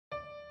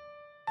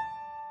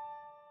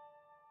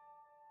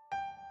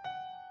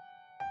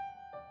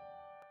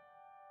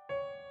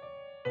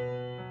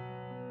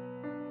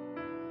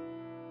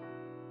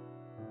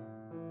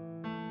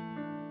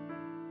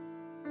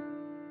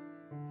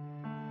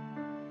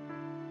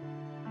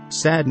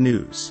Sad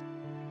news.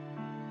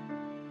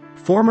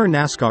 Former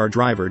NASCAR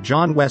driver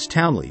John Wes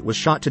Townley was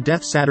shot to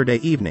death Saturday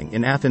evening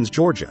in Athens,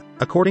 Georgia,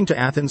 according to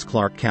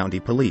Athens-Clarke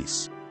County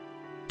Police.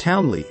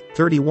 Townley,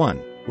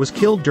 31, was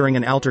killed during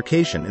an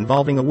altercation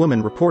involving a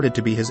woman reported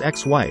to be his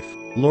ex-wife,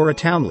 Laura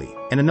Townley,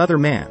 and another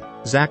man,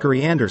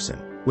 Zachary Anderson,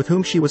 with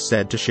whom she was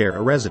said to share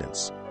a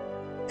residence.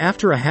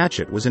 After a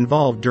hatchet was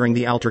involved during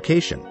the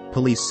altercation,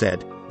 police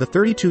said, the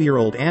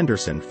 32-year-old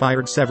Anderson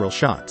fired several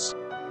shots.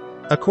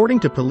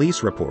 According to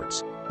police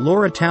reports,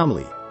 Laura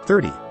Townley,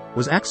 30,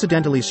 was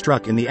accidentally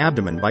struck in the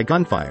abdomen by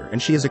gunfire and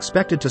she is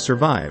expected to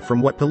survive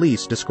from what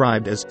police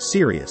described as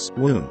serious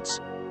wounds.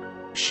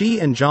 She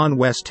and John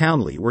Wes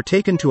Townley were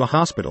taken to a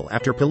hospital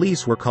after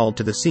police were called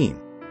to the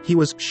scene. He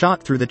was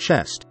shot through the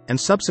chest and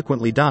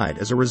subsequently died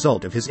as a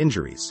result of his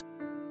injuries.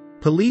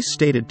 Police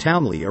stated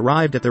Townley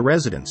arrived at the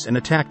residence and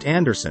attacked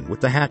Anderson with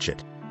the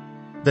hatchet.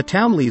 The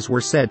Townleys were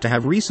said to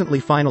have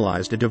recently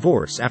finalized a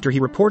divorce after he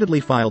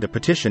reportedly filed a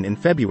petition in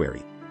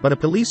February, but a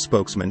police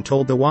spokesman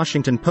told the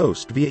Washington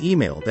Post via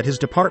email that his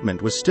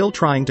department was still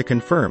trying to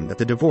confirm that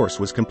the divorce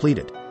was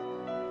completed.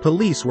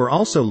 Police were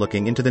also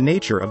looking into the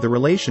nature of the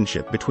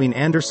relationship between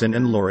Anderson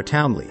and Laura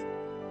Townley.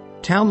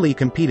 Townley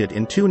competed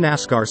in 2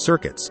 NASCAR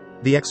circuits,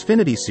 the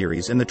Xfinity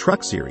Series and the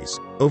Truck Series,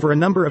 over a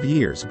number of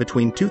years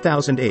between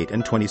 2008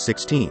 and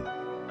 2016.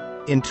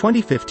 In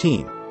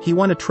 2015, he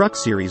won a Truck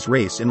Series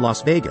race in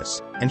Las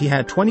Vegas, and he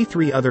had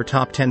 23 other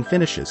top 10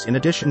 finishes in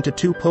addition to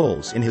 2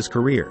 poles in his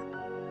career.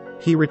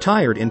 He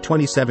retired in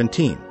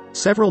 2017,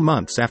 several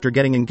months after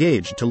getting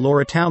engaged to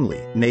Laura Townley,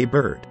 née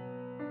Bird.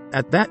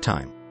 At that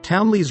time,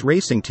 Townley's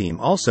racing team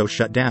also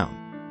shut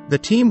down. The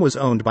team was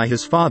owned by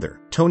his father,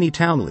 Tony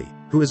Townley,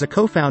 who is a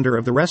co-founder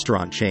of the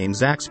restaurant chain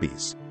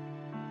Zaxby's.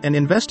 An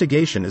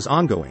investigation is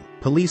ongoing,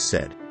 police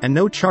said, and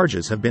no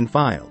charges have been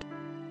filed.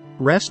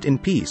 Rest in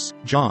peace,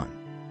 John.